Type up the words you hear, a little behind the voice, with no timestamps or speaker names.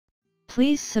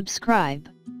Please subscribe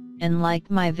and like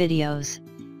my videos.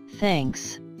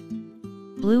 Thanks.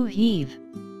 Blue Heave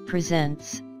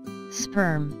presents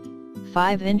Sperm.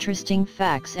 5 interesting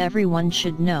facts everyone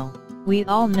should know. We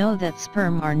all know that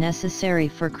sperm are necessary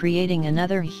for creating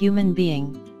another human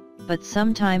being, but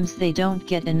sometimes they don't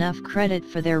get enough credit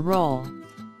for their role.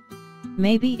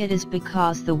 Maybe it is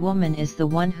because the woman is the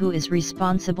one who is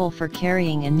responsible for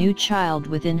carrying a new child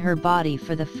within her body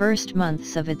for the first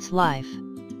months of its life.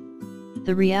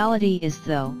 The reality is,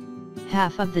 though,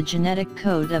 half of the genetic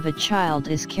code of a child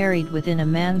is carried within a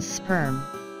man's sperm.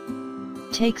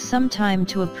 Take some time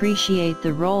to appreciate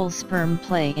the role sperm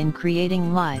play in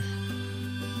creating life.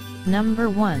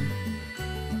 Number 1.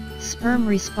 Sperm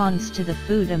responds to the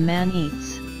food a man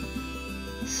eats.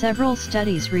 Several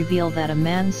studies reveal that a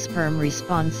man's sperm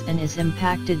responds and is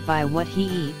impacted by what he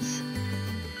eats.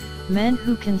 Men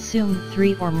who consumed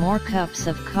 3 or more cups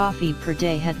of coffee per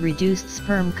day had reduced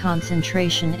sperm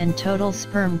concentration and total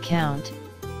sperm count,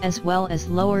 as well as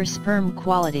lower sperm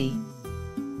quality.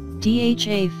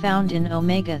 DHA, found in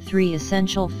omega-3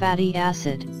 essential fatty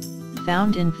acid,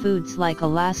 found in foods like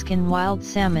Alaskan wild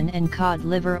salmon and cod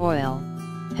liver oil,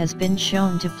 has been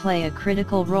shown to play a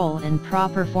critical role in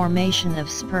proper formation of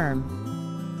sperm.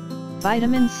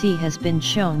 Vitamin C has been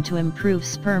shown to improve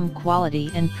sperm quality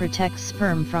and protect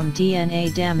sperm from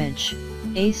DNA damage.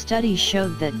 A study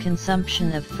showed that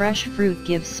consumption of fresh fruit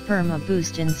gives sperm a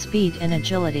boost in speed and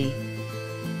agility.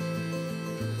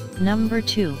 Number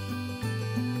 2.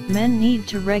 Men need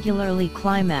to regularly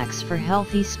climax for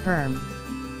healthy sperm.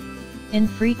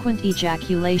 Infrequent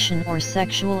ejaculation or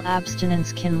sexual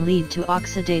abstinence can lead to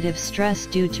oxidative stress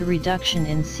due to reduction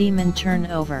in semen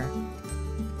turnover.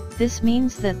 This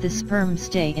means that the sperm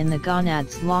stay in the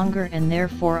gonads longer and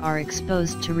therefore are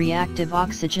exposed to reactive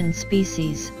oxygen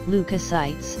species,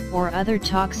 leukocytes, or other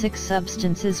toxic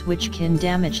substances which can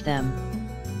damage them.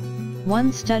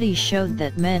 One study showed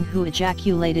that men who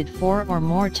ejaculated 4 or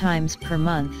more times per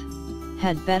month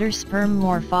had better sperm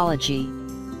morphology.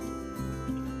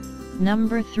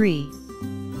 Number 3.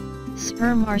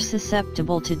 Sperm are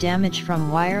susceptible to damage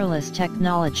from wireless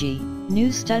technology.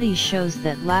 New study shows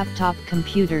that laptop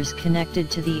computers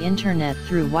connected to the internet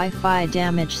through Wi-Fi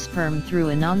damage sperm through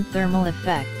a non-thermal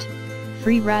effect.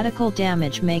 Free radical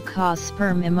damage may cause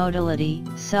sperm immotility,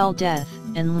 cell death,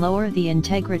 and lower the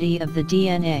integrity of the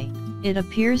DNA. It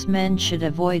appears men should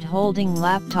avoid holding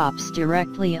laptops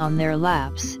directly on their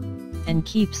laps, and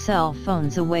keep cell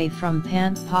phones away from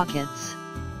pant pockets.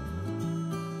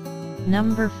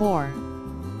 Number 4.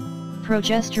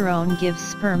 Progesterone gives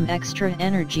sperm extra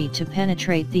energy to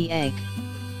penetrate the egg.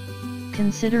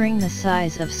 Considering the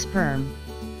size of sperm,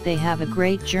 they have a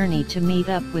great journey to meet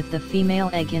up with the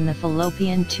female egg in the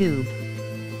fallopian tube.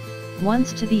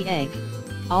 Once to the egg,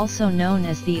 also known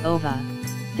as the ova,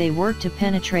 they work to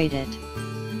penetrate it.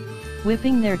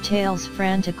 Whipping their tails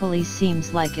frantically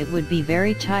seems like it would be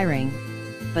very tiring,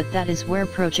 but that is where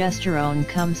progesterone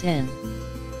comes in.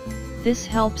 This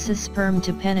helps a sperm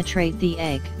to penetrate the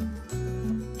egg.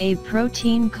 A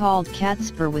protein called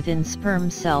catspor within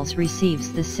sperm cells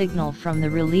receives the signal from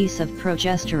the release of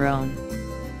progesterone.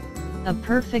 A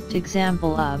perfect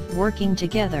example of working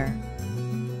together.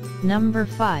 Number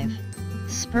 5.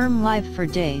 Sperm live for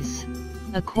days.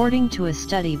 According to a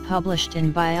study published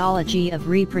in Biology of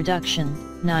Reproduction,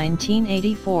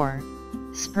 1984,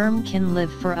 sperm can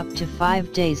live for up to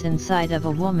 5 days inside of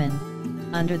a woman,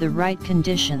 under the right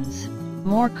conditions.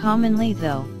 More commonly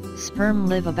though, sperm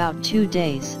live about 2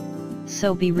 days,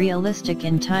 so be realistic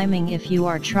in timing if you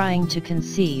are trying to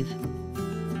conceive.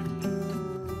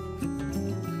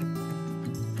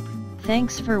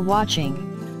 Thanks for watching.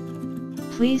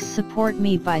 Please support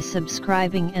me by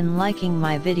subscribing and liking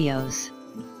my videos.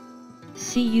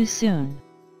 See you soon.